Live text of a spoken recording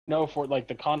know for like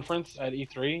the conference at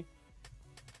E3,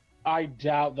 I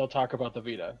doubt they'll talk about the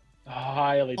Vita.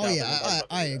 Highly doubt. Oh they'll talk yeah, about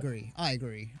the I Vita. agree.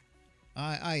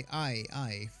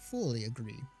 I fully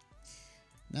agree.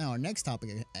 Now our next topic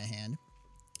at hand,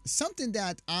 something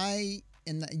that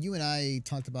you and I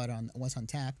talked about on What's on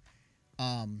Tap,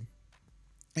 and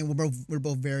we're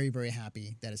both very, very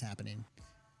happy that is happening.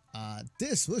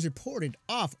 This was reported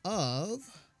off of,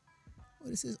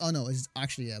 what is this? Oh no, it's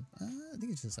actually I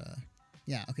think it's just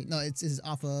yeah, okay, no, it's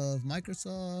off of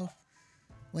Microsoft,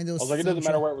 Windows. I was like, it doesn't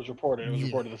matter where it was reported. It was Yeah.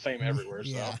 reported the same everywhere.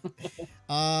 Yeah.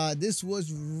 So This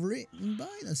was written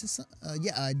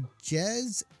by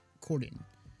Jez Corden.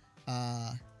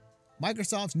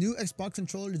 Microsoft's new Xbox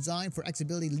controller design for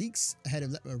accessibility leaks ahead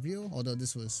of reveal. Although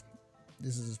this is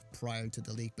prior to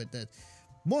the leak, but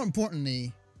more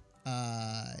importantly,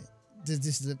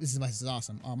 this is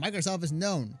awesome. Microsoft is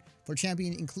known for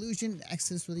championing inclusion and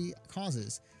accessibility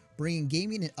causes, bringing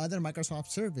gaming and other Microsoft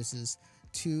services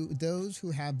to those who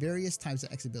have various types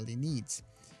of accessibility needs.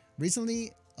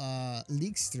 Recently,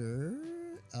 Leakster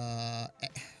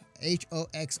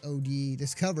HOXOD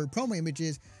discovered promo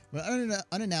images of an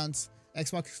unannounced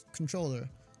Xbox controller,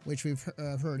 which we've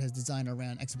heard has designed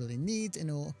around accessibility needs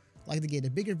and will likely get a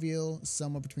big reveal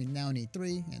somewhere between now and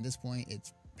E3. At this point,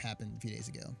 it's happened a few days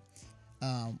ago.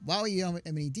 While we don't have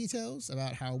any details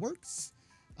about how it works,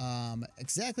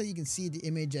 exactly, you can see the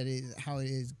image how it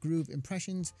is groove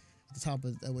impressions at the top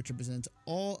of which represents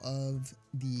all of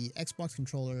the Xbox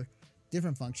controller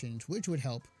different functions, which would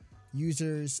help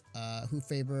users who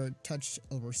favor touch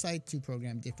over sight to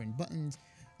program different buttons,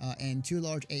 and two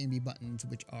large A and B buttons,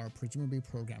 which are presumably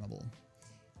programmable.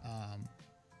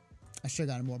 I should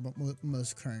have gotten a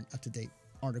most current, up-to-date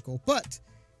article, but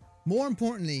more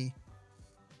importantly,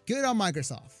 good on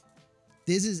Microsoft.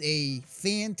 This is a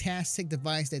fantastic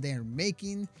device that they are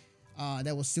making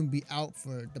that will soon be out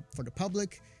for the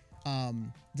public.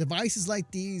 Devices like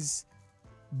these,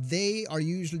 they are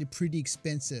usually pretty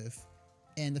expensive,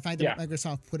 and the fact that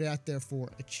Microsoft put it out there for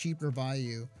a cheaper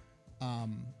value,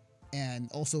 and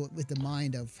also with the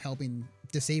mind of helping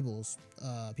disabled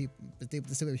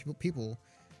people,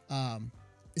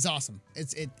 is awesome.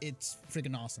 It's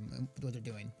freaking awesome what they're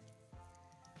doing.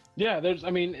 yeah,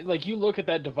 like you look at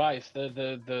that device,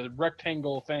 the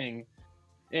rectangle thing,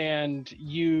 and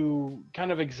you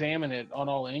kind of examine it on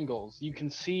all angles. You can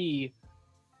see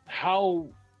how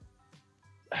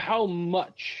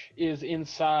much is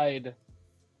inside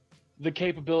the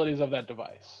capabilities of that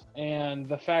device, and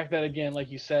the fact that, again, like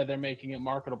you said, they're making it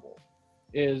marketable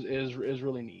is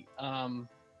really neat.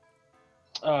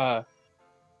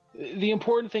 The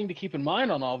important thing to keep in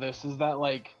mind on all this is that,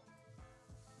 like,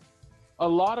 a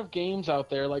lot of games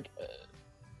out there, like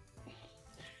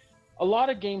a lot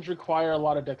of games require a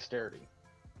lot of dexterity,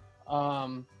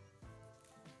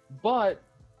 but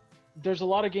there's a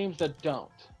lot of games that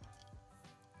don't.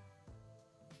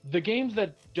 The games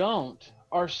that don't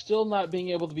are still not being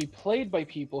able to be played by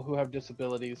people who have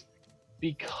disabilities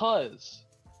because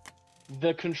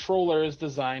the controller is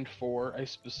designed for a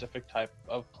specific type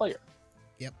of player.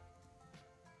 Yep.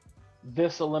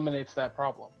 This eliminates that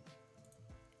problem.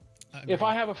 If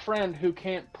I have a friend who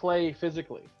can't play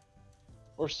physically,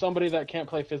 or somebody that can't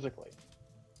play physically,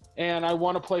 and I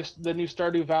want to play the new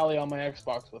Stardew Valley on my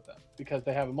Xbox with them because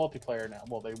they have a multiplayer now.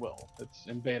 Well, they will. It's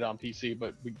in beta on PC,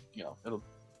 but it'll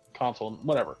console,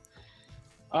 whatever.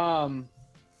 I'm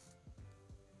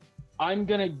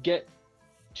gonna get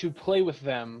to play with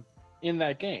them in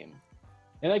that game,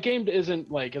 and that game isn't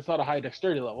like, it's not a high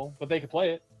dexterity level, but they can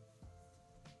play it.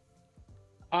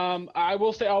 I'll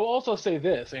also say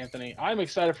this, Anthony. I'm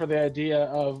excited for the idea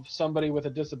of somebody with a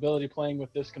disability playing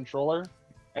with this controller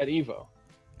at Evo.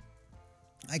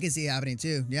 I can see it happening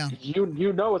too. Yeah.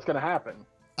 You know what's gonna happen.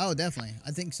 Oh, definitely.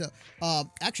 I think so.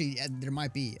 Actually, there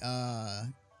might be.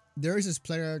 There is this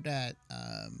player that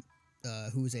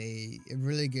who's a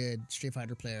really good Street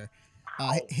Fighter player.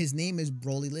 His name is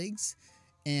Broly Legs,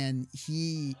 and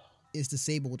he is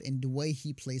disabled, and the way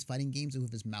he plays fighting games is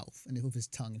with his mouth and with his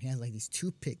tongue, and he has like these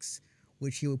toothpicks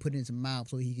which he will put in his mouth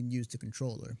so he can use the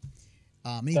controller.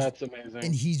 That's amazing.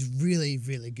 And he's really,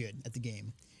 really good at the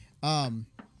game.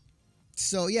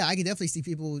 So yeah, I can definitely see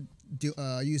people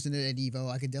using it at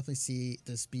Evo. I could definitely see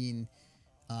this being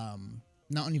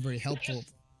not only very helpful.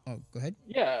 Oh, go ahead.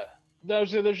 Yeah,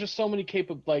 there's just so many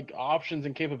options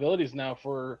and capabilities now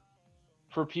for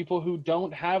people who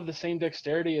don't have the same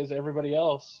dexterity as everybody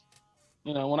else.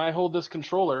 When I hold this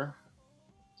controller,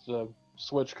 it's a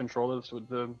Switch controller, it's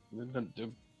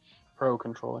the Pro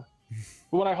controller.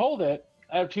 But when I hold it,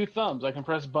 I have two thumbs. I can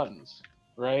press buttons,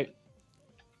 right?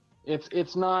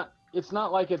 It's not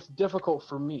like it's difficult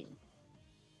for me.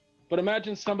 But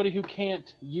imagine somebody who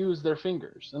can't use their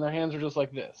fingers and their hands are just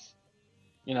like this,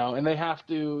 you know, and they have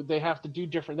to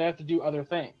do other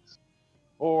things,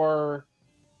 or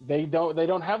they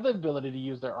don't have the ability to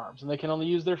use their arms and they can only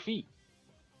use their feet.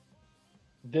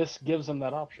 This gives them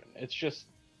that option. It's just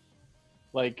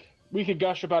like, we could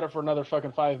gush about it for another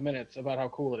fucking 5 minutes about how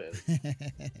cool it is.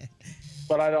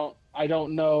 But I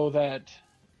don't know that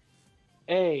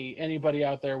anybody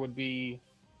out there would be.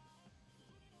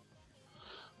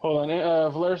 Hold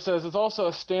on. Valer says it's also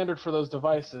a standard for those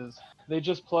devices. They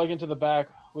just plug into the back,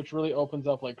 which really opens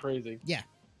up like crazy. Yeah.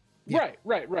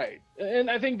 Right.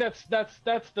 And I think that's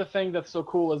the thing that's so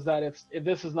cool, is that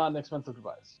this is not an expensive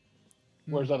device,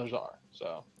 whereas others are.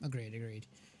 So agreed.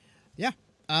 Yeah.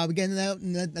 We got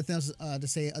nothing else to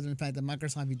say other than the fact that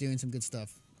Microsoft be doing some good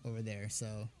stuff over there.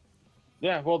 So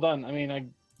yeah, well done. I mean, I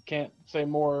can't say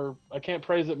more. I can't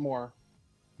praise it more.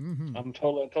 I'm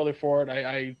totally for it.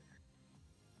 I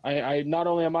not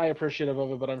only am I appreciative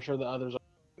of it, but I'm sure the others are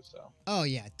too, so. Oh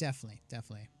yeah, definitely.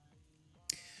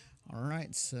 All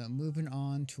right, so moving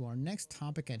on to our next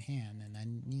topic at hand, and I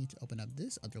need to open up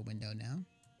this other window now.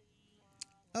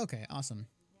 Okay, awesome.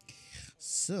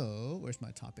 So, where's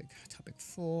my topic? Topic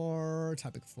 4.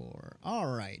 All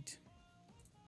right.